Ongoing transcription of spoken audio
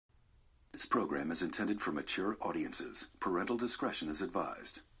This program is intended for mature audiences. Parental discretion is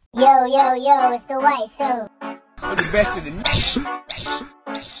advised. Yo, yo, yo, it's the White Show. I'm the best in the nation.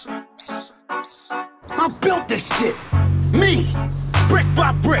 I built this shit. Me. Brick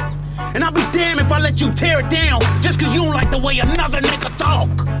by brick. And I'll be damned if I let you tear it down just because you don't like the way another nigga talk.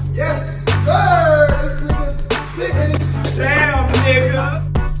 Yes, sir. Damn,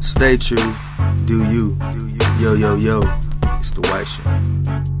 nigga. Stay true. Do you. Yo, yo, yo. It's the White Show.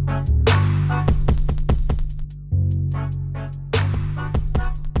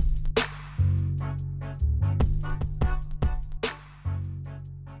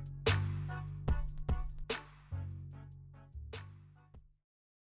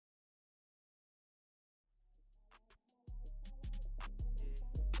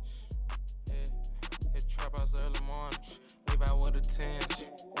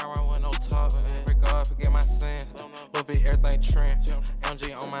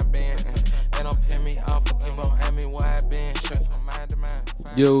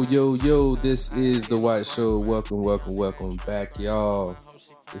 Yo, this is the White Show. Welcome back, y'all.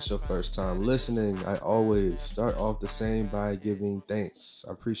 It's your first time listening. I always start off the same by giving thanks.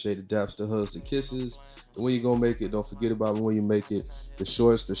 I appreciate the daps, the hugs, the kisses. And when you gonna make it, don't forget about me when you make it. The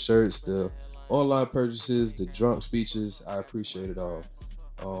shorts, the shirts, the online purchases, the drunk speeches. I appreciate it all.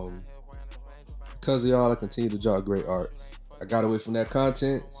 Because of y'all, I continue to drop great art. I got away from that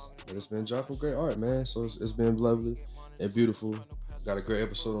content, but it's been dropping great art, man. So it's been lovely and beautiful. Got a great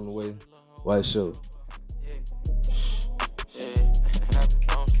episode on the way. White Show.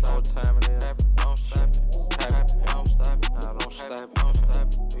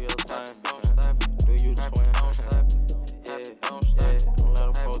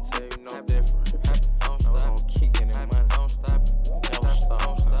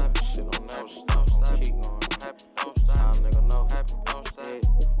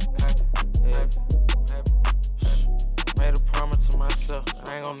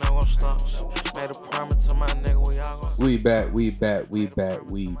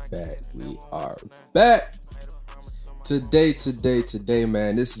 We are back. Today,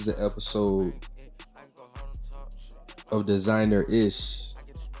 man, this is an episode of Designer-ish.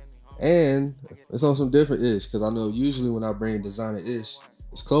 And it's on some different ish, because I know usually when I bring Designer-ish,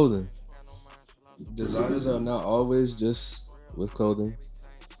 it's clothing. Designers are not always just with clothing.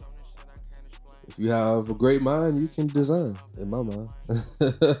 If you have a great mind, you can design, in my mind.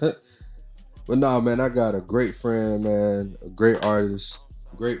 But nah, man, I got a great friend, man, a great artist,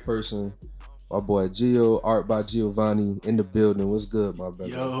 great person. My boy Gio, Art by Giovanny, in the building. What's good, my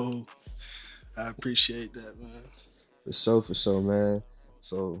brother? Yo, I appreciate that, man. For sure, man.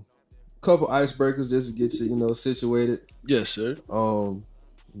 So, couple icebreakers just to get you, situated. Yes, sir. Let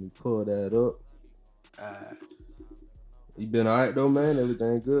me pull that up. You been all right, though, man?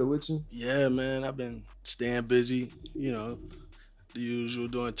 Everything good with you? Yeah, man. I've been staying busy, the usual,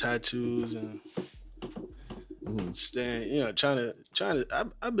 doing tattoos and staying, trying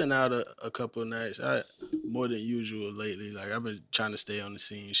to. I've been out a couple of nights. More than usual lately. Like, I've been trying to stay on the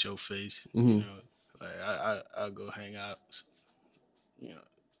scene, show face. Like I'll go hang out.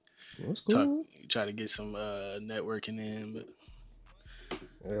 That's cool. Try to get some networking in, but.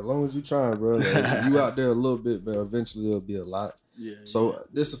 Yeah, as long as you trying, bro. Like, you out there a little bit, but eventually it'll be a lot. Yeah. So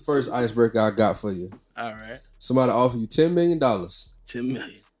this is the first icebreaker I got for you. All right. Somebody offer you $10 million. $10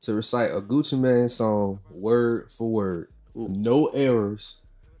 million. To recite a Gucci Mane song word for word. Ooh. No errors.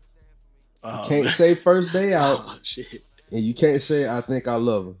 Oh, you can't say first day out. Oh, shit. And you can't say I think I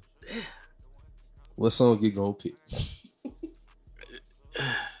love her. Damn. What song you gonna pick?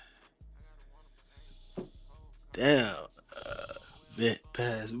 Damn. Bit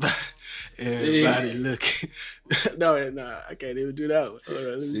pass by. Everybody looking. No, I can't even do that one.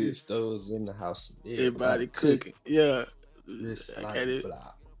 Hold on, Six stoves in the house. Everybody cooking. Yeah. This like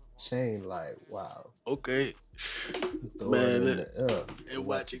blah. Chain like wow. Okay. Throw Man, it in the air and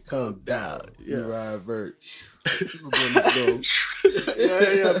watch it come down. Yeah. You ride vert.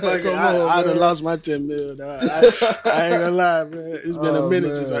 Yeah. I done lost my 10 mil. I ain't gonna lie, man. It's been a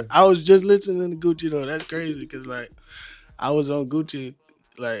minute since I was just listening to Gucci though. That's crazy because like I was on Gucci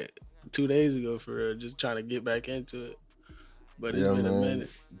like 2 days ago for real, just trying to get back into it. But it's been a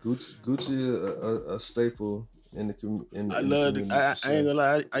minute. Gucci is a staple in the I love it. I ain't gonna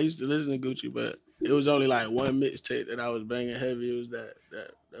lie. I used to listen to Gucci, but it was only like one mixtape that I was banging heavy. It was that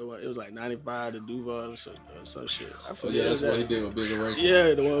one. It was like 95 to Duval or some shit. That's what he did with Bigger Rankin.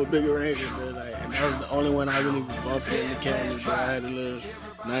 Yeah, the one with Bigger Rankin, man. Like, and that was the only one I really was bumping in the Camry. But I had a little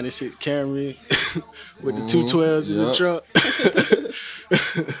 96 Camry with the 212s in the trunk.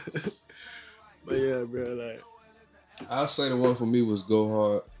 But yeah, bro, like I'll say the one for me was Go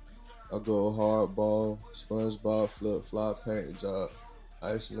Hard. I go hardball, SpongeBob, flip flop, paint job,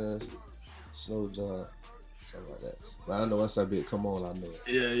 ice mask, snow job, something like that. But I know once that bit come on, I know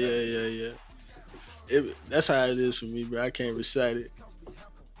it. Yeah. That's how it is for me, bro. I can't recite it.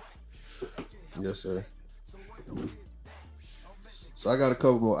 Yes, sir. So I got a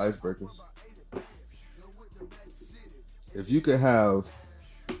couple more icebreakers. If you could have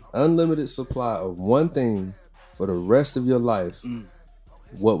unlimited supply of one thing for the rest of your life,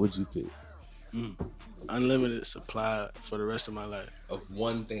 what would you pick? Unlimited supply for the rest of my life. Of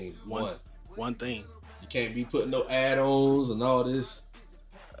one thing. One thing. You can't be putting no add-ons and all this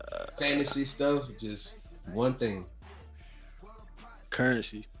fantasy stuff. Just one thing.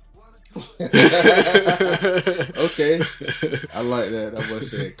 Currency. Okay. I like that. I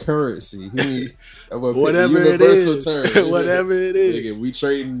was saying currency. Whatever it is. Term. Whatever it is. Nigga, we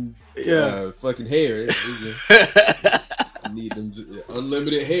trading fucking hair. I need them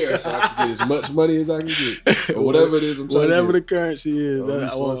unlimited hair so I can get as much money as I can get. Or whatever it is I'm trying whatever to get. the currency is.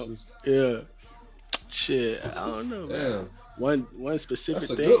 Resources. Shit. I don't know, man. Damn. One specific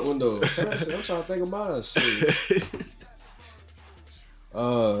thing. That's a good one though. Currency, I'm trying to think of mine. Shit.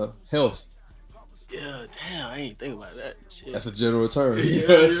 Health. Yeah, damn, I ain't think about that shit. That's a general term. Yeah,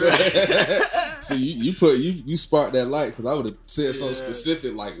 right. So you sparked that light because I would have said something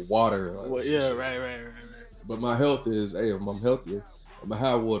specific like water. Like Right. But my health is, hey, if I'm healthy, I'm gonna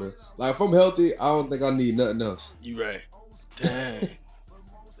have water. Like if I'm healthy, I don't think I need nothing else. You right. Dang.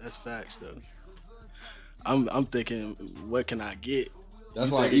 That's facts though. I'm thinking, what can I get?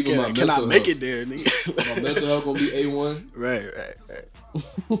 That's like even my mental health. Can I make it there, nigga? My mental health gonna be A1. Right.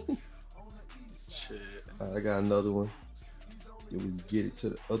 Shit. I got another one. Then we get it to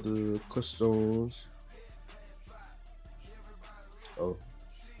the other questions. Oh.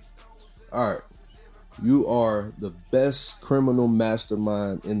 All right. You are the best criminal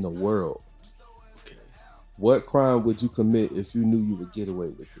mastermind in the world. Okay. What crime would you commit if you knew you would get away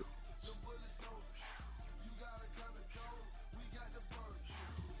with it?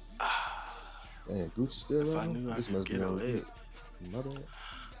 Damn, Gucci still around? If I knew I could get away, My bad.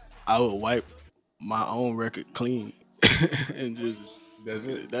 I would wipe my own record clean and just. That's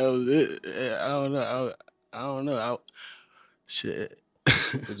it. That was it. I don't know. Shit.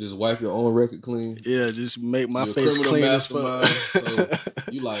 So just wipe your own record clean. Yeah, just make my You're face clean as fuck. So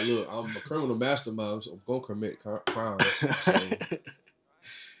you like, look, I'm a criminal mastermind, so I'm gonna commit crimes. So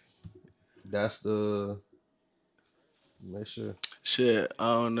that's the make sure. Shit,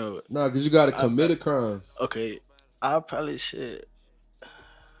 I don't know. No, because you gotta commit a crime. Okay, I'll probably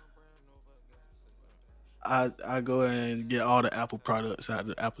I go and get all the Apple products out of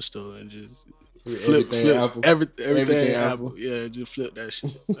the Apple store and just flip Apple. Everything Apple. Yeah, just flip that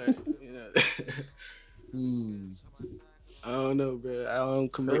shit. Like, I don't know, bro. I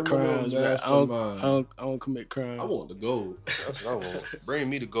don't commit crimes. I don't commit crimes. I want the gold. That's what I want. Bring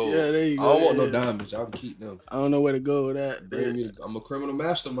me the gold. Yeah, there you go. I don't want no diamonds. I can keep them. I don't know where to go with that. I'm a criminal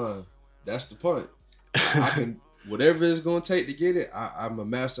mastermind. That's the point. I can whatever it's gonna take to get it. I'm a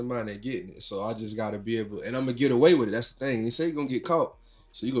mastermind at getting it. So I just gotta be able, and I'm gonna get away with it. That's the thing. They say you're gonna get caught,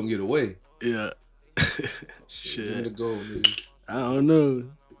 so you're gonna get away. Yeah. Shit. Give me the gold, nigga. I don't know.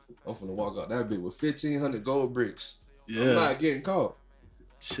 I'm finna walk out that bitch with 1,500 gold bricks. Yeah. I'm not getting caught.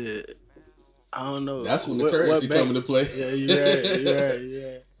 Shit. I don't know. That's when the currency come into play. Yeah, you're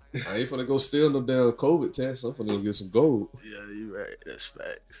right. I ain't finna go steal no damn COVID test. I'm finna go get some gold. Yeah, you're right. That's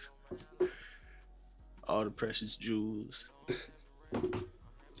facts. All the precious jewels.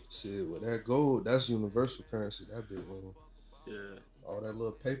 Shit, with that gold, that's universal currency. That big one. Yeah. All that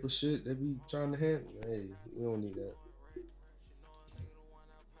little paper shit they be trying to handle. Hey, we don't need that.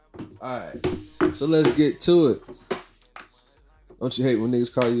 Alright. So let's get to it. Don't you hate when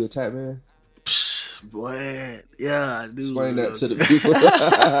niggas call you a tap man? Boy, yeah, I do. Explain that to the people.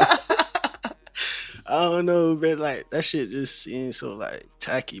 I don't know, bro. Like, that shit just seems so, like,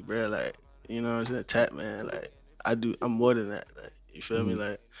 tacky, bro. Like, you know what I'm saying? Tap man. Like, I'm more than that. Like, you feel me?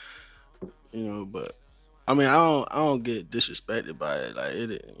 Like, you know, but I mean, I don't get disrespected by it. Like,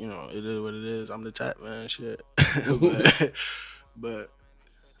 it, you know, it is what it is. I'm the tap man, shit. but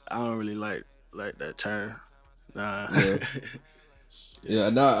I don't really like that term. Nah.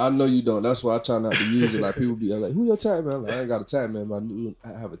 Yeah, I know you don't. That's why I try not to use it. Like, people be like, "Who your tap man?" Like, I ain't got a tap man, but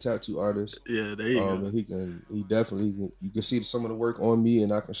I have a tattoo artist. Yeah, there you go. And he definitely you can see some of the work on me,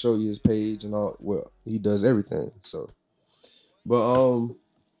 and I can show you his page and all. Well, he does everything. So, but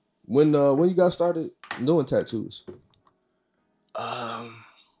when you got started doing tattoos? I'm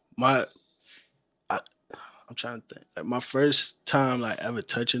trying to think. Like, my first time like ever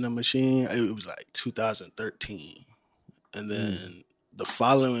touching a machine, it was like 2013, and then the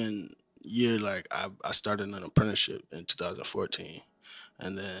following year, like I started an apprenticeship in 2014,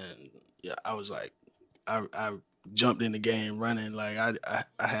 and then yeah, I was like, I jumped in the game running. Like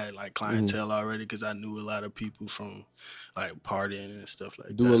I had like clientele already because I knew a lot of people from like partying and stuff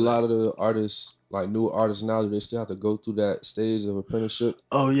like Do that. a lot Like, of the artists, like newer artists now, do they still have to go through that stage of apprenticeship?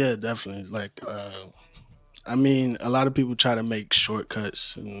 oh yeah, definitely. Like I mean, a lot of people try to make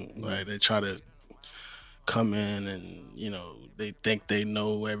shortcuts and like they try to come in and they think they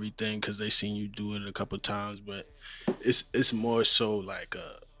know everything because they seen you do it a couple times, but it's more so like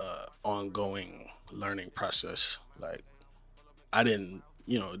a ongoing learning process. Like I didn't,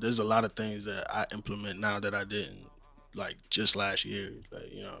 there's a lot of things that I implement now that I didn't like just last year.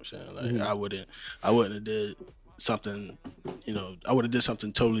 Like you know what I'm saying? Like I wouldn't have did something, I would have did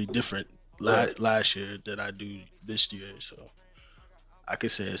something totally different last year that I do this year. So I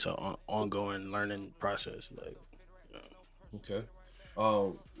could say it's an ongoing learning process. Like, Okay.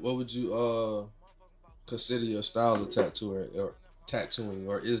 What would you consider your style of tattooing,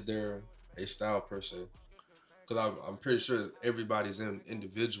 or is there a style per se? Because I'm pretty sure everybody's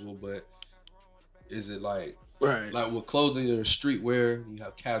individual, but is it like right. like with clothing, there's streetwear, you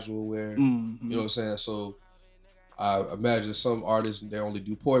have casual wear. Mm-hmm. You know what I'm saying? So I imagine some artists they only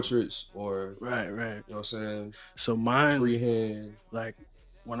do portraits or Right. you know what I'm saying? So mine, Freehand. like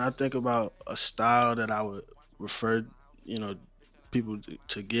when I think about a style that I would refer, people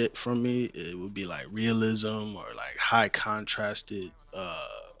to get from me, it would be like realism or like high contrasted,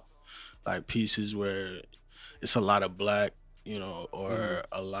 like pieces where it's a lot of black, or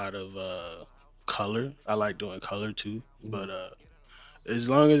a lot of color. I like doing color too, but as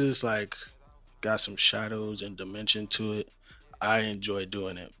long as it's like got some shadows and dimension to it, I enjoy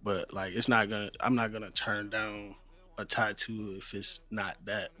doing it. But like I'm not gonna turn down a tattoo if it's not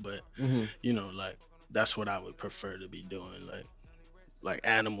that. But like that's what I would prefer to be doing. Like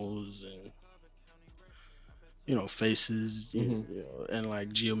animals and faces, and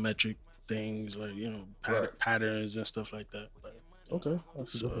like geometric things, like patterns and stuff like that. Like, Okay.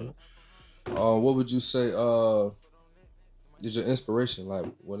 so What would you say is your inspiration, like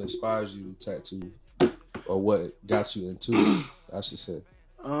what inspires you to tattoo, or what got you into it, I should say?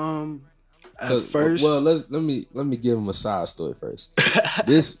 at first, well, let me give him a side story first.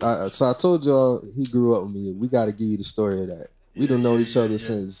 So I told y'all he grew up with me. We got to give you the story of that. We don't know each other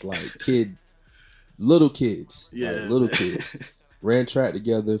since like little kids. Ran track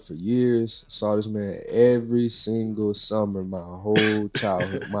together for years. Saw this man every single summer, my whole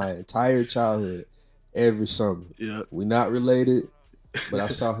childhood, my entire childhood, every summer. Yeah. We not related, but I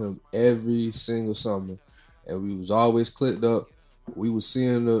saw him every single summer, and we was always clicked up. We was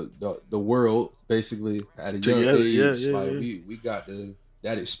seeing the world basically at a young age. We got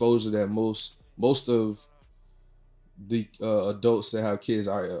that exposure that most of the adults that have kids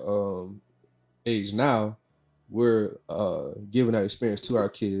our age now, we're giving that experience to our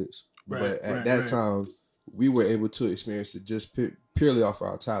kids. But at that time, we were able to experience it just purely off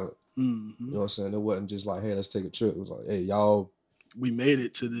our talent. Mm-hmm. You know what I'm saying? It wasn't just like, hey, let's take a trip. It was like, hey, y'all, we made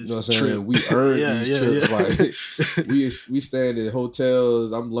it to this. You know what I'm saying? Trip. We earned these trips. Like we staying in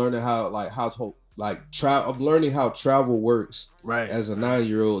hotels. I'm learning I'm learning how travel works. Right. As a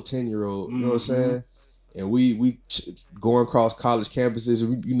 9-year-old, 10-year-old. You know what I'm saying? And we going across college campuses.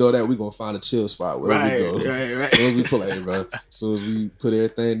 You know that we gonna find a chill spot wherever we go. Right. As soon as we play, bro. As soon as we put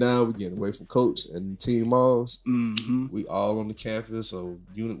everything down, we getting away from coach and team moms. Mm-hmm. We all on the campus or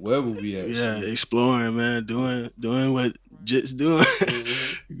wherever we at. Yeah, exploring, man. Doing what Jits doing.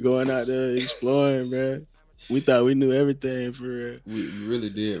 Going out there exploring, man. We thought we knew everything for real. We really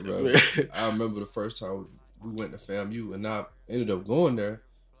did, bro. I remember the first time we went to FAMU, and I ended up going there.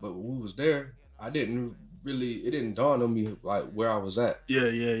 But when we was there, it didn't dawn on me like where I was at. Yeah.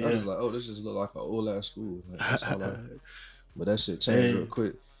 I was like, oh, this just look like an old ass school. Like, that's all but that shit changed real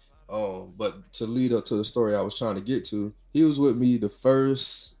quick. But to lead up to the story I was trying to get to, he was with me the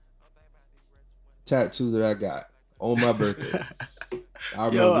first tattoo that I got on my birthday. I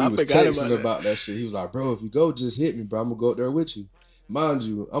remember we was texting about that shit. He was like, bro, if you go, just hit me, bro. I'm gonna go up there with you. Mind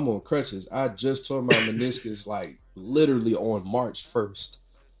you, I'm on crutches. I just tore my meniscus like literally on March 1st.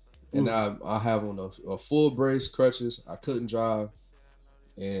 And I have on a full brace, crutches. I couldn't drive.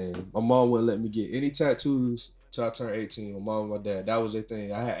 And my mom wouldn't let me get any tattoos till I turned 18. My mom and my dad, that was their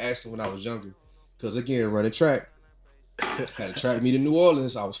thing. I had asked them when I was younger. Because again, running track. Had a track meet in New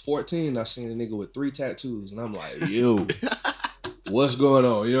Orleans. I was 14. I seen a nigga with 3 tattoos. And I'm like, yo, what's going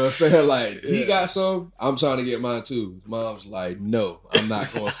on? You know what I'm saying? Like, he got some. I'm trying to get mine too. Mom's like, no, I'm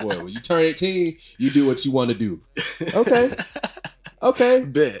not going for it. When you turn 18, you do what you want to do. Okay. Okay.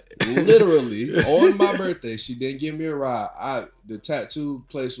 Bet. Literally, on my birthday, she didn't give me a ride. The tattoo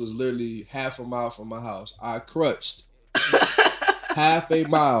place was literally half a mile from my house. I crutched half a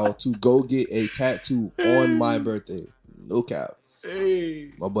mile to go get a tattoo on my birthday. No cap.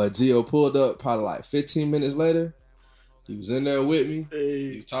 Hey. My boy Gio pulled up probably like 15 minutes later. He was in there with me.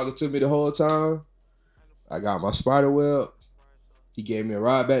 He was talking to me the whole time. I got my spider web. He gave me a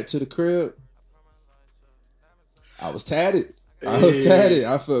ride back to the crib. I was tatted.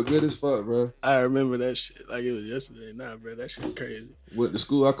 I felt good as fuck, bro. I remember that shit like it was yesterday. Nah, bro, that shit crazy. Went to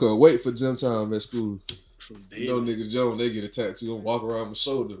school. I couldn't wait for gym time at school. From you know, niggas Joe, they get a tattoo and walk around my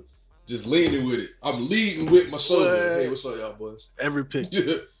shoulder, just leaning with it. I'm leading with my shoulder. What? Hey, what's up, y'all boys? Every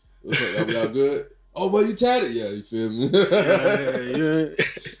picture. What's up, y'all good? Oh, boy, you tatted? Yeah, you feel me? yeah.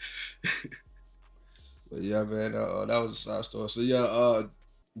 But yeah, man, that was a side story. So yeah,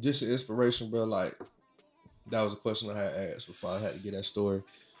 just an inspiration, bro. Like that was a question I had asked before I had to get that story.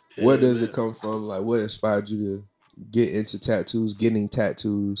 Yeah, where does it come from? Like, what inspired you to get into tattoos? Getting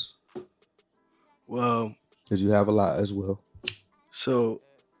tattoos? Well, because you have a lot as well. So,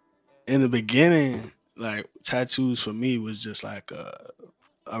 in the beginning, like tattoos for me was just like a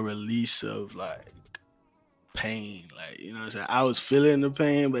release of like pain, like, you know what I'm saying? I was feeling the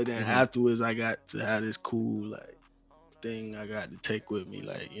pain, but then afterwards I got to have this cool like thing I got to take with me,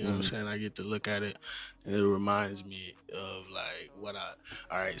 like, you know what I'm saying? I get to look at it and it reminds me of like what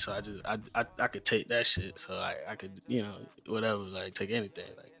so I could take that shit, so like I could, you know, whatever, like take anything,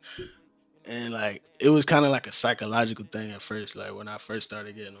 like, and like it was kind of like a psychological thing at first, like when I first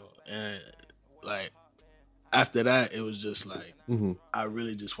started getting on, and like after that it was just like I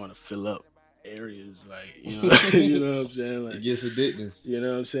really just want to fill up areas, like, you know, you know what I'm saying? Like, it gets addicting. You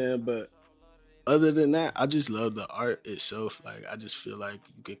know what I'm saying? But other than that, I just love the art itself. Like, I just feel like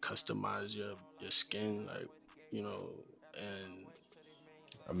you can customize your skin, like, you know, and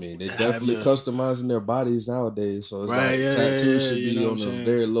I mean, they definitely customizing their bodies nowadays. So it's like tattoos should be on a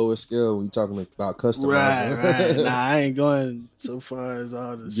very lower scale when you're talking about customizing. Right. Nah, I ain't going so far as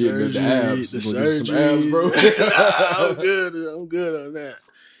all the surgery. The abs. The surgery. Some abs, bro. I'm good on that.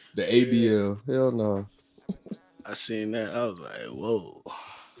 The ABL. Hell no. I seen that. I was like, whoa.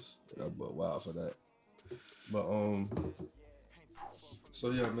 That boy wild for that. But so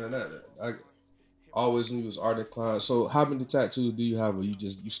yeah, man, I always knew you was art inclined. So how many tattoos do you have, or you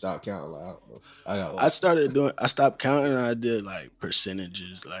stopped counting? Like, I don't know. I stopped counting, and I did like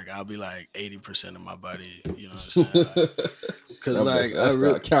percentages. Like, I'll be like 80% of my body, you know what I'm saying? Because like I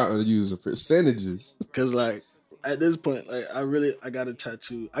stopped counting using percentages. Because like at this point, like I got a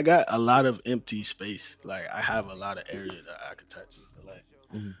tattoo. I got a lot of empty space. Like, I have a lot of area that I could tattoo. But like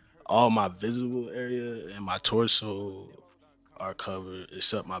all my visible area and my torso are covered,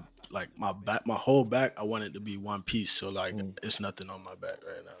 except my back, my whole back. I want it to be one piece. So like it's nothing on my back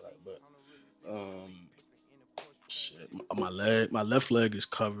right now. Like, but shit, my left leg is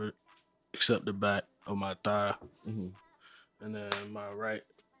covered except the back of my thigh, and then my right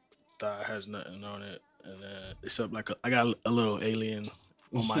thigh has nothing on it. And then except like I got a little alien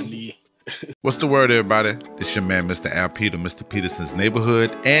on my knee. What's the word, everybody? It's your man, Mr. Al Peter, Mr. Peterson's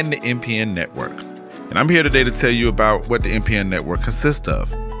Neighborhood, and the NPN Network. And I'm here today to tell you about what the NPN Network consists of.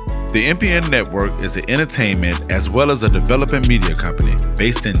 The NPN Network is an entertainment as well as a developing media company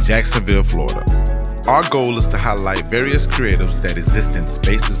based in Jacksonville, Florida. Our goal is to highlight various creatives that exist in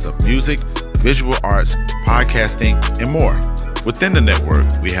spaces of music, visual arts, podcasting, and more. Within the network,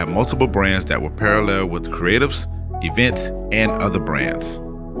 we have multiple brands that will parallel with creatives, events, and other brands.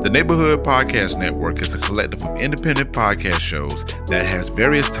 The Neighborhood Podcast Network is a collective of independent podcast shows that has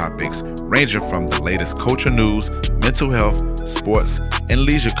various topics ranging from the latest culture news, mental health, sports, and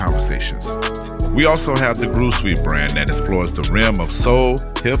leisure conversations. We also have the Groove Suite brand that explores the realm of soul,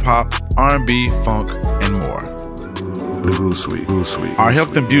 hip-hop, R&B, funk, and more. Groove Suite. Our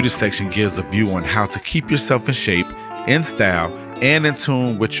health and beauty section gives a view on how to keep yourself in shape, in style, and in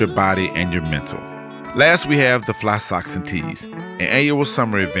tune with your body and your mental. Last, we have the Fly Socks and Tees, an annual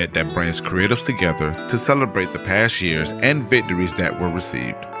summer event that brings creatives together to celebrate the past years and victories that were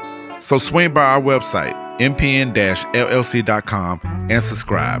received. So swing by our website, mpn-llc.com, and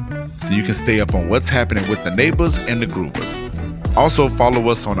subscribe so you can stay up on what's happening with the neighbors and the groovers. Also follow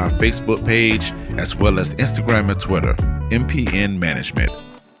us on our Facebook page as well as Instagram and Twitter, MPN Management.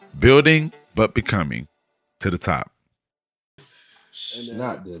 Building but becoming to the top.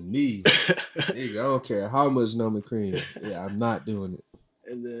 Not the knee. Nigga, I don't care how much numbing cream. Yeah, I'm not doing it.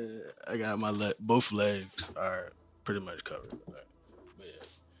 And then I got my both legs are pretty much covered. Right? But yeah.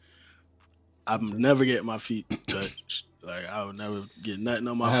 I'm never getting my feet touched. Like I would never get nothing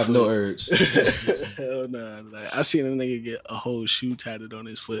on my foot. I have no urge. Hell nah. Like I seen a nigga get a whole shoe tatted on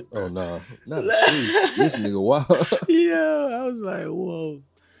his foot. Oh nah, not a shoe. This nigga wild. Yeah, I was like, whoa.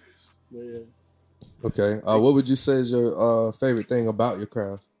 But yeah. Okay. What would you say is your favorite thing about your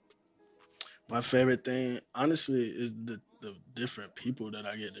craft? My favorite thing, honestly, is the different people that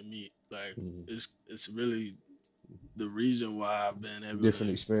I get to meet. Like it's really the reason why I've been able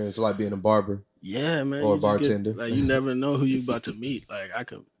different experience, like being a barber. Yeah, man. Or a bartender. Like you never know who you about to meet. Like I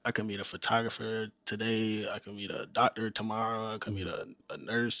could meet a photographer today. I could meet a doctor tomorrow. I could meet a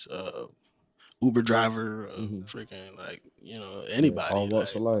nurse, Uber driver, freaking like anybody. All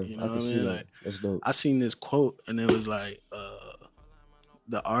walks of life. You know I can what I see mean? that. Like That's dope. I seen this quote and it was like,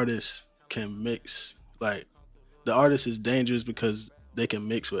 the artist can mix. Like the artist is dangerous because they can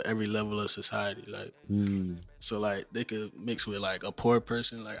mix with every level of society. Like so like they could mix with like a poor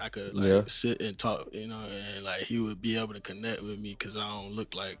person. Like I could like sit and talk, and like he would be able to connect with me because I don't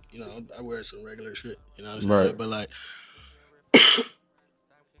look like I wear some regular shit. You know what I'm saying? Right. But like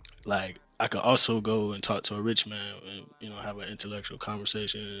like I could also go and talk to a rich man and have an intellectual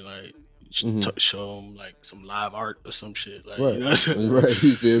conversation and like show him like some live art or some shit. Like right. You know what I'm saying? Right.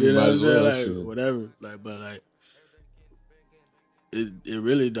 You feel me? You know Might what I'm as well. saying? Like whatever. Like but like it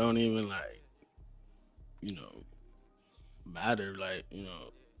really don't even like matter like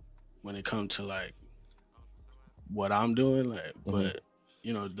when it comes to like what I'm doing like but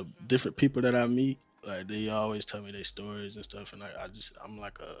the different people that I meet like they always tell me their stories and stuff and like I'm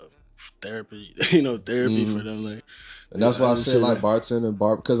like a therapy therapy for them like and that's why I say like bartender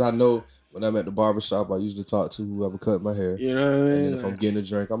because I know when I'm at the barbershop I usually talk to whoever cut my hair, you know what I mean? And then if I'm getting a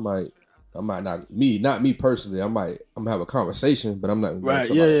drink I might not me personally. I'm gonna have a conversation, but I'm not gonna right.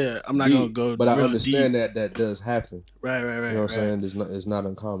 Go Yeah. I'm not gonna go. But I understand deep. that does happen. Right. You know what I'm saying? It's not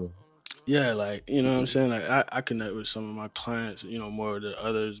uncommon. Yeah, like you know what I'm saying. Like I connect with some of my clients, more than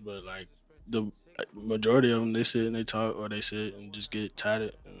others, but like the majority of them, they sit and they talk, or they sit and just get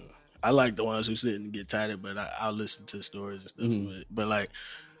tatted. And I like the ones who sit and get tatted, but I'll listen to stories and stuff. But like.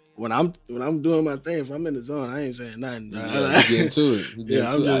 When I'm doing my thing, if I'm in the zone, I ain't saying nothing. You get into it.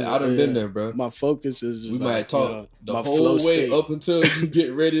 I done been there, bro. My focus is just we might talk the whole way up until you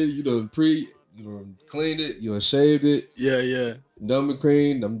get ready. You done cleaned it, you done shaved it. Yeah. Numb and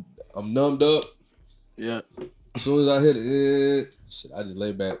cream. I'm numbed up. Yeah. As soon as I hit it, shit, I just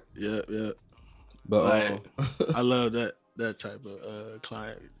lay back. Yeah. But I love that type of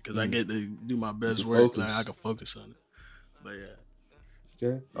client because I get to do my best work. Like I can focus on it. But yeah.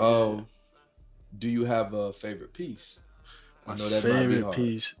 Okay. Do you have a favorite piece? I know that favorite might be hard.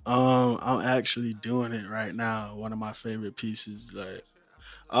 piece. I'm actually doing it right now. One of my favorite pieces. Like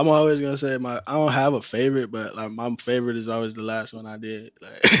I'm always gonna say I don't have a favorite, but like my favorite is always the last one I did.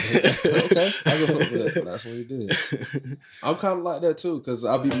 Like okay, I go for that. That's what you did. I'm kind of like that too because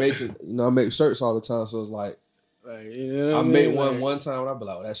I be making. I make shirts all the time, so it's like I made one time and I be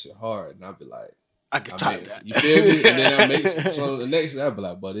like, "Oh, that shit hard," and I be like. I can type that. You feel me? And then I make some the next day I be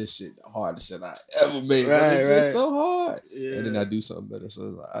like, but this shit the hardest shit I ever made. This shit so hard. Yeah. And then I do something better. So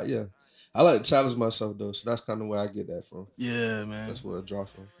it's like, yeah. I like to challenge myself though. So that's kind of where I get that from. Yeah, man. That's where it draw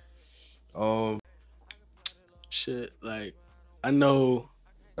from. Shit, like I know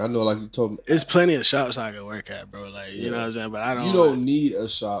like you told me. It's plenty of shops I can work at, bro. Like, you know what I'm saying? But I don't. You don't need a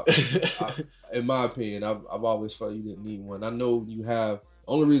shop. In my opinion, I've always felt you didn't need one. I know you have.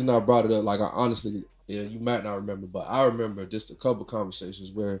 Only reason I brought it up, like I honestly, you might not remember, but I remember just a couple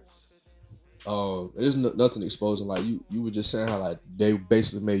conversations where there's nothing exposing. Like you were just saying how like they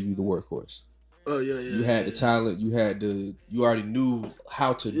basically made you the workhorse. Oh yeah. You had the talent. You already knew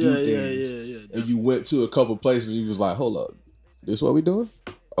how to do things. Yeah. And you went to a couple places and you was like, hold up, this what we doing?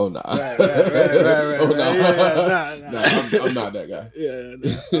 Oh nah. Right. Oh nah. Nah, I'm not that guy. Yeah,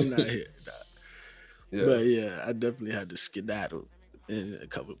 I'm not here. Nah. Yeah. But yeah, I definitely had to skedaddle in a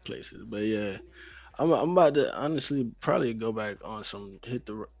couple of places. But yeah, I'm about to honestly probably go back on some hit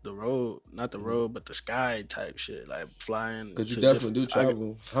the road, not the road, but the sky type shit, like flying. Because you definitely do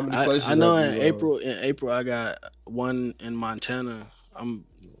travel. How many places? I know in April I got one in Montana. I'm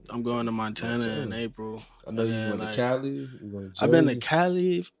going to Montana in April. I know you went to Cali. I've been to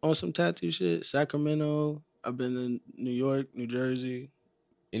Cali on some tattoo shit. Sacramento. I've been in New York, New Jersey.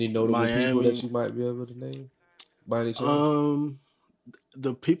 Any notable Miami. people that you might be able to name by any chance?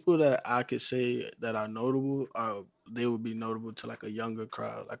 The people that I could say that are notable they would be notable to like a younger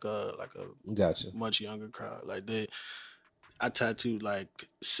crowd, like a gotcha. Much younger crowd. Like I tattooed like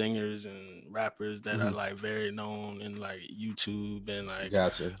singers and rappers that are like very known in like YouTube and like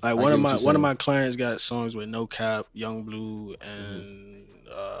gotcha. Like one of my clients got songs with No Cap, Young Blue, and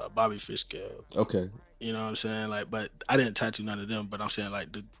Bobby Fishkill. Okay. You know what I'm saying? Like, but I didn't tattoo none of them. But I'm saying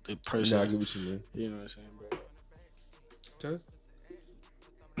like the person. Nah, I get what you mean. You know what I'm saying, bro?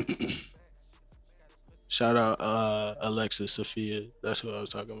 Okay. Shout out Alexis Sophia. That's who I was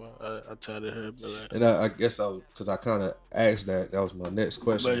talking about. I tattooed her, but like, And I guess because I kind of asked that. That was my next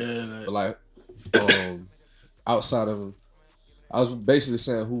question. But yeah, But like, outside of, I was basically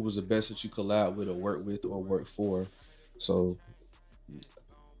saying who was the best that you collab with or work for. So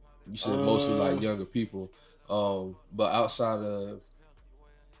you said mostly like younger people. But outside of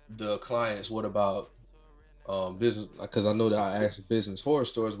the clients, what about business? Because I know that I asked business horror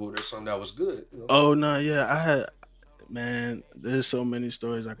stories, but there's something that was good. You know? Oh no, yeah, I had, man. There's so many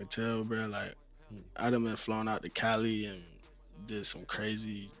stories I could tell, bro. Like, I done been flown out to Cali and did some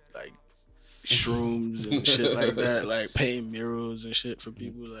crazy like shrooms and shit like that, like painting murals and shit for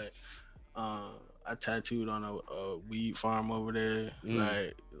people. Like, I tattooed on a weed farm over there,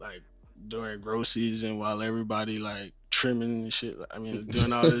 like during grow season while everybody like trimming and shit. I mean,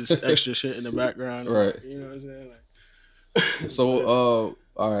 doing all this extra shit in the background, right? You know what I'm saying? Like, so,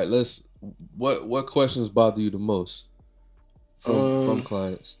 all right, what questions bother you the most from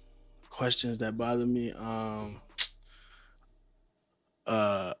clients? Questions that bother me,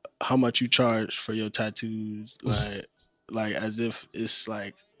 how much you charge for your tattoos, like as if it's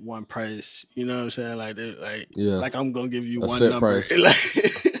like one price, you know what I'm saying? Like like I'm gonna give you a one set number, price. like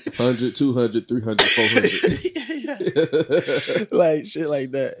 100, 200, 300, 400. like shit like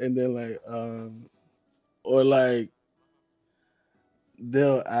that, and then like or like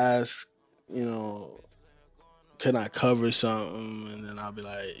they'll ask, you know, can I cover something? And then I'll be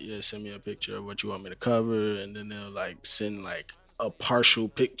like, yeah, send me a picture of what you want me to cover. And then they'll like send like a partial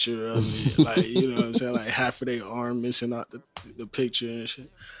picture of it. Like, you know what I'm saying? Like half of their arm missing out the picture and shit.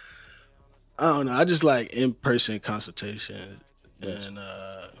 I don't know. I just like in-person consultation. Yes. And,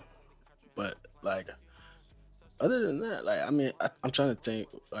 but like, other than that, like, I mean, I'm trying to think,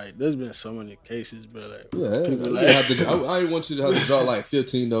 like, there's been so many cases, but like, yeah, people like, I didn't want you to have to draw like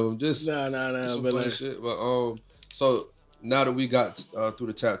 15 of them. Just nah, some but funny like, shit. But so now that we got through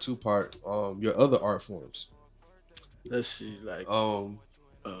the tattoo part, your other art forms. let's see, like,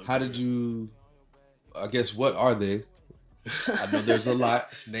 how did you? I guess what are they? I know there's a lot.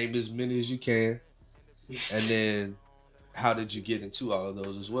 Name as many as you can, and then how did you get into all of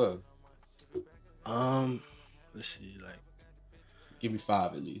those as well? let's see, like, give me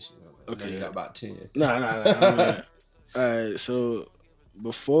 5 at least. You know, okay, you got about 10. Nah. All right, so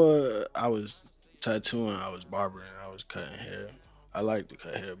before I was tattooing, I was barbering. I was cutting hair. I liked to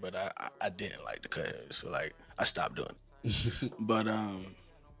cut hair, but I didn't like to cut hair, so like I stopped doing it. But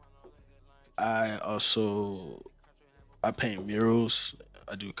I paint murals.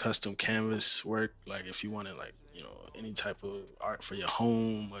 I do custom canvas work. Like if you wanted like, you know, any type of art for your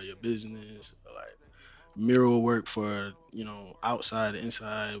home or your business, or like mural work for, you know, outside,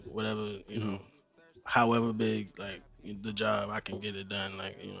 inside, whatever, you know, however big like the job, I can get it done.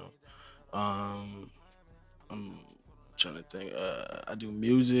 Like, you know, I'm trying to think. I do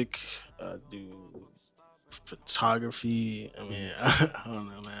music. I do photography. I mean, I don't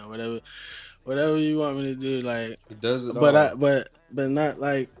know, man. Whatever you want me to do, like. It does it but all. But not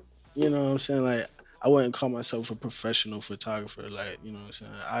like, you know what I'm saying. Like, I wouldn't call myself a professional photographer. Like, you know what I'm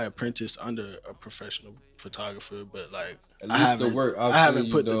saying. I apprenticed under a professional photographer, but like at least the work I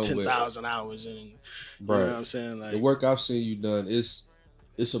haven't put the 10,000 hours in. You know what I'm saying? Like the work I've seen you done is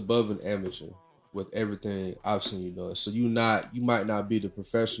it's above an amateur with everything I've seen you done. So you might not be the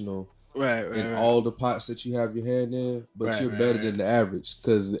professional in all the pots that you have your hand in, but you're better than the average.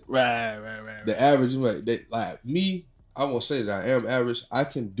 Because the average, like me, I won't say that I am average. I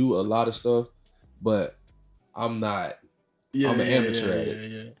can do a lot of stuff, but I'm not. I'm an amateur at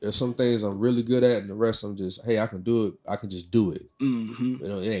it. Yeah. There's some things I'm really good at, and the rest I'm just, hey, I can do it. I can just do it. Mm-hmm. You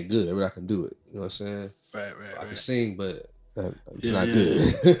know, it ain't good, but I can do it. You know what I'm saying? Right. I can sing, but it's not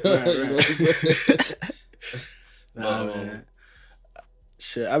good. You know what I'm saying? Nah, man.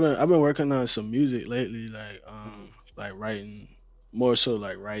 Shit, I've been working on some music lately, like writing, more so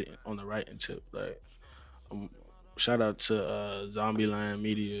like writing on the writing tip. Like, shout out to Zombieland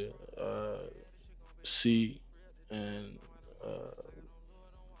Media, C, and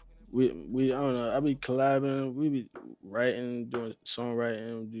we I don't know. I be collabing. We be writing, doing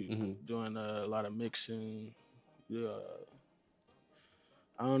songwriting, doing a lot of mixing.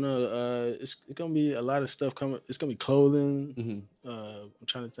 I don't know. It's gonna be a lot of stuff coming. It's gonna be clothing. I'm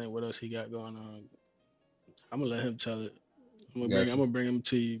trying to think what else he got going on. I'm gonna let him tell it. I'm gonna bring him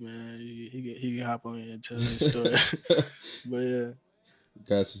to you, man. He can hop on here and tell his story. But yeah.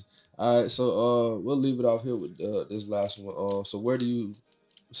 Gotcha. All right, so we'll leave it off here with this last one. So where do you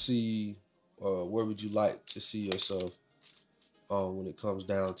see, where would you like to see yourself when it comes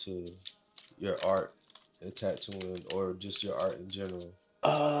down to your art and tattooing, or just your art in general?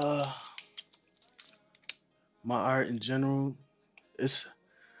 My art in general,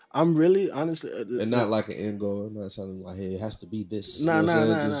 I'm really honestly, And not like an end goal. I'm not telling you like, hey, it has to be this. Nah, you know what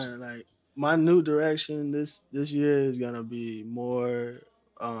I'm nah, saying? nah. Like my new direction this year is gonna be more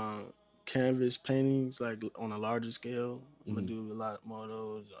canvas paintings, like on a larger scale. I'm gonna do a lot more of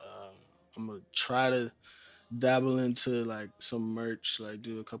those. I'm gonna try to dabble into like some merch, like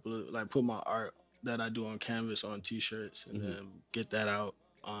do a couple of like put my art that I do on canvas on T-shirts and then get that out.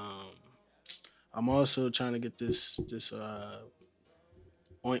 I'm also trying to get this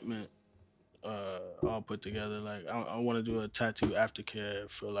ointment all put together. Like I want to do a tattoo aftercare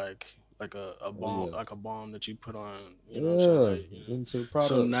for like a balm, yeah. like a balm that you put on. You know what I'm saying? Like, into the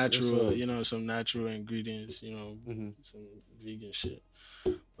some products. natural, some natural ingredients. Some vegan shit.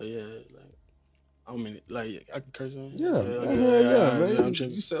 But yeah, like I mean, like I can curse on. Yeah, man. I'm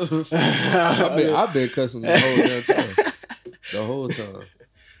tripping. You said I've been cussing the whole damn time. The whole time.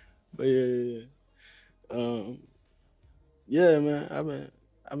 But yeah, man.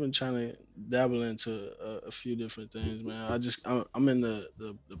 I've been trying to dabble into a few different things, man. I'm in the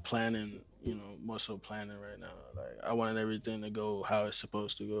planning, more so planning right now. Like I wanted everything to go how it's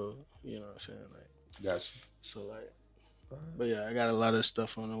supposed to go. You know what I'm saying? Like, Gotcha. so like, but yeah, I got a lot of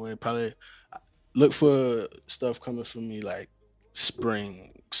stuff on the way. Probably look for stuff coming from me like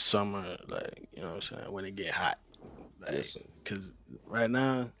spring, summer, like you know what I'm saying, when it get hot. Like, Yes, sir. Cause right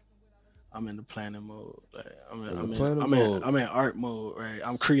now I'm in the planning mode. Like I'm in art mode, right?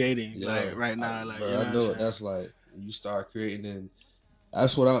 I'm creating like right now. Bro, I know what that's like. You start creating, and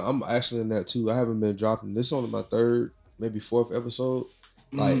that's what I'm actually in that too. I haven't been dropping. This is only my third, maybe fourth episode.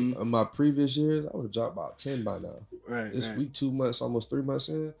 Like in my previous years, I would have dropped about 10 by now. Right. This right. week, 2 months, almost 3 months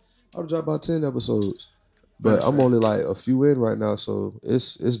in, I would drop about 10 episodes. But I'm only like a few in right now, so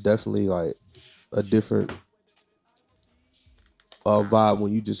it's definitely like a different vibe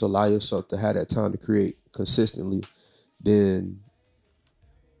when you just allow yourself to have that time to create consistently. Then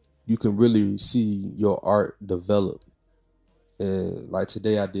you can really see your art develop. And like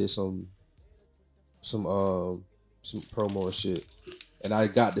today, I did some promo and shit, and I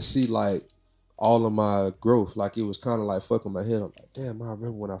got to see like all of my growth. Like it was kind of like fucking my head. I'm like, damn, I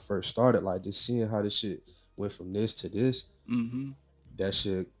remember when I first started, like just seeing how this shit went from this to this. That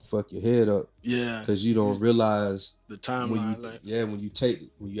shit fuck your head up. Yeah, because you don't realize the timeline.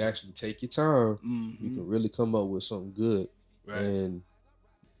 When you actually take your time, you can really come up with something good. Right. And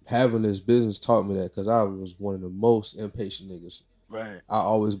having this business taught me that, because I was one of the most impatient niggas. Right. I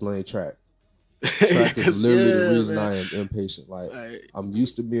always blame track. Track is literally the reason I am impatient. Like I'm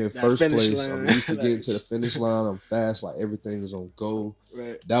used to being first place. I'm used to getting to the finish line. I'm fast. Like everything is on go.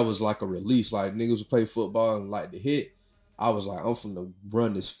 Right. That was like a release. Like niggas would play football and like the hit. I was like, I'm finna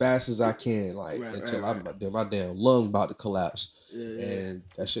run as fast as I can, until my damn lung about to collapse. Yeah. And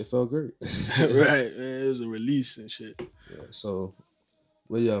that shit felt great. Right, man. It was a release and shit. Yeah, so,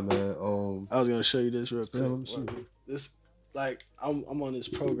 well, yeah, man. I was gonna show you this real quick. Yeah, let me see. This, like, I'm on this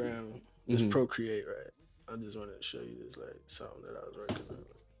program, this Procreate, right? I just wanted to show you this, like, something that I was working on.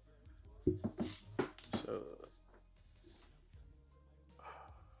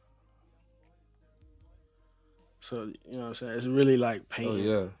 So, you know what I'm saying? It's really like painting.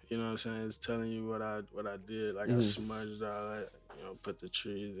 Oh, yeah. You know what I'm saying? It's telling you what I did. Like I smudged all that, put the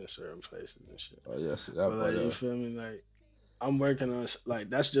trees in certain places and shit. Oh yeah, see that. But like, you feel me? Like I'm working on like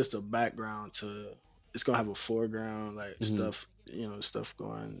that's just a background to. It's gonna have a foreground, like stuff, stuff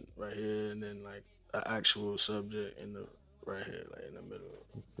going right here, and then like an actual subject in the right here, like in the middle.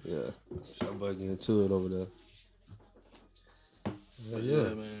 Yeah, I'm bugging into it over there.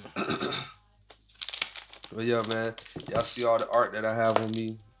 Yeah, man. But yeah, man, y'all see all the art that I have on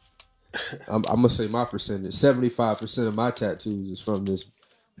me. I'm gonna say my percentage. 75% of my tattoos is from this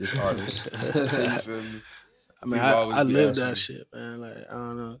artist. You feel me? I mean, I live that shit, man. Like I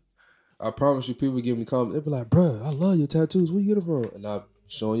don't know. I promise you, people give me comments. They be like, "Bro, I love your tattoos. Where you get them from?" And I'm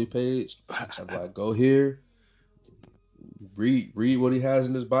showing your page. I'm like, "Go here, read what he has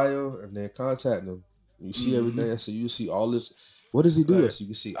in his bio, and then contact him." You see everything. So you see all this. What does he do? So you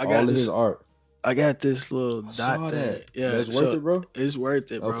can see all of his art. I got this little dot thing. Yeah, that's worth it, bro. It's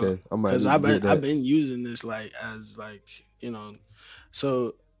worth it, bro. Okay, I might. Because I've been using this like as like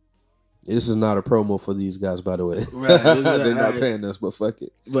so. This is not a promo for these guys, by the way. Right, they're not paying us, but fuck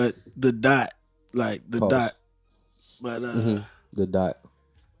it. But the dot, like the Pause. dot, but the dot.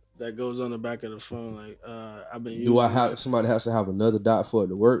 that goes on the back of the phone. Like I've been using. Do I have somebody has to have another dot for it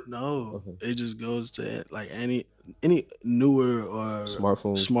to work? No, it just goes to like any newer or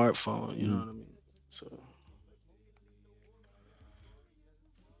smartphone. You know what I mean?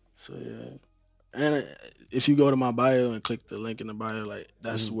 So yeah. And if you go to my bio and click the link in the bio, like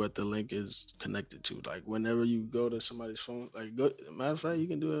that's what the link is connected to. Like whenever you go to somebody's phone, like matter of fact, you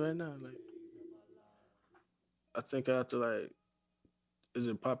can do it right now. Like I think I have to like, is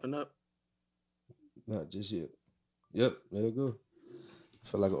it popping up? Not just yet. Yep, there you go. I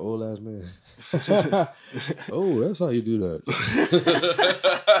feel like an old ass man. Oh, that's how you do that.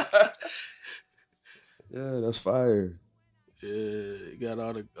 Yeah, that's fire. Yeah, you got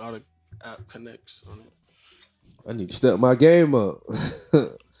all the app connects on it. I need to step my game up.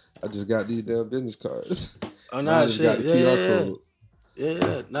 I just got these damn business cards. Oh no, shit. Got the QR code.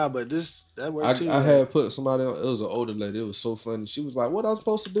 Yeah, nah, but that worked too. I had put somebody on. It was an older lady. It was so funny. She was like, "What I'm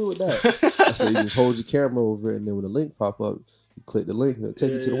supposed to do with that?" I said, "You just hold your camera over it, and then when the link pop up, you click the link and it'll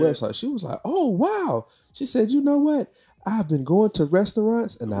take you to the website." She was like, "Oh wow!" She said, "You know what? I've been going to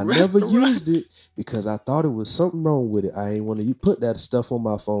restaurants and I never used it because I thought it was something wrong with it. I ain't want to put that stuff on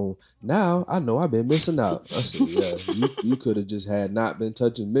my phone. Now I know I've been missing out." I said, "Yeah, you could have just had not been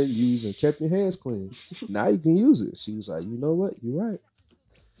touching menus and kept your hands clean. Now you can use it." She was like, "You know what? You're right."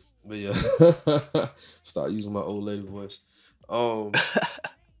 But yeah, start using my old lady voice. But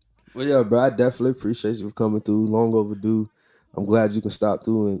yeah, bro, I definitely appreciate you for coming through. Long overdue. I'm glad you can stop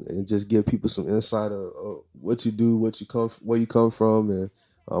through and just give people some insight of what you do, where you come from, and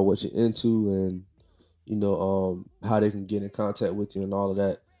what you're into, and you know how they can get in contact with you and all of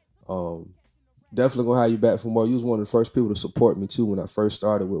that. Definitely gonna have you back for more. You was one of the first people to support me too when I first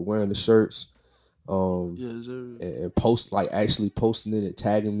started with wearing the shirts. And actually posting it and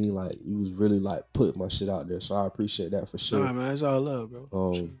tagging me, like you was really like putting my shit out there. So I appreciate that for sure. Nah, man, it's all love,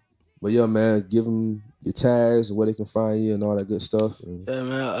 bro. But yeah, man, give them your tags and where they can find you and all that good stuff. Yeah,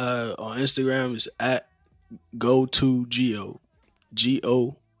 man. On Instagram it's at go2gio,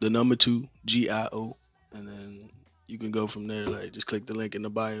 GO the number 2 GIO, and then you can go from there. Like just click the link in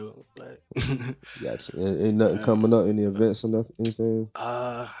the bio. Like, gotcha. Ain't nothing coming up, any events or nothing, anything.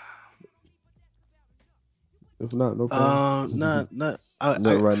 If not, no problem. Not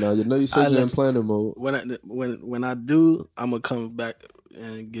right now. You know, you said you're in planning mode. When I do, I'm gonna come back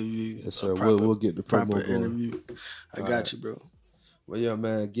and give you a proper, we'll get the proper interview. I got you, bro. Well, yeah,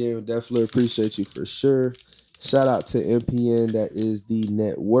 man. Again, definitely appreciate you for sure. Shout out to MPN, that is the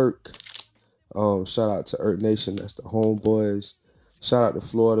network. Shout out to Earth Nation, that's the homeboys. Shout out to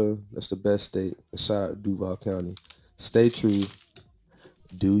Florida, that's the best state. And shout out to Duval County. Stay true.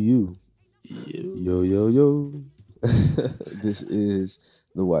 Do you? Yo. This is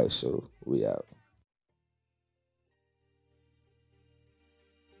The White Show. We out.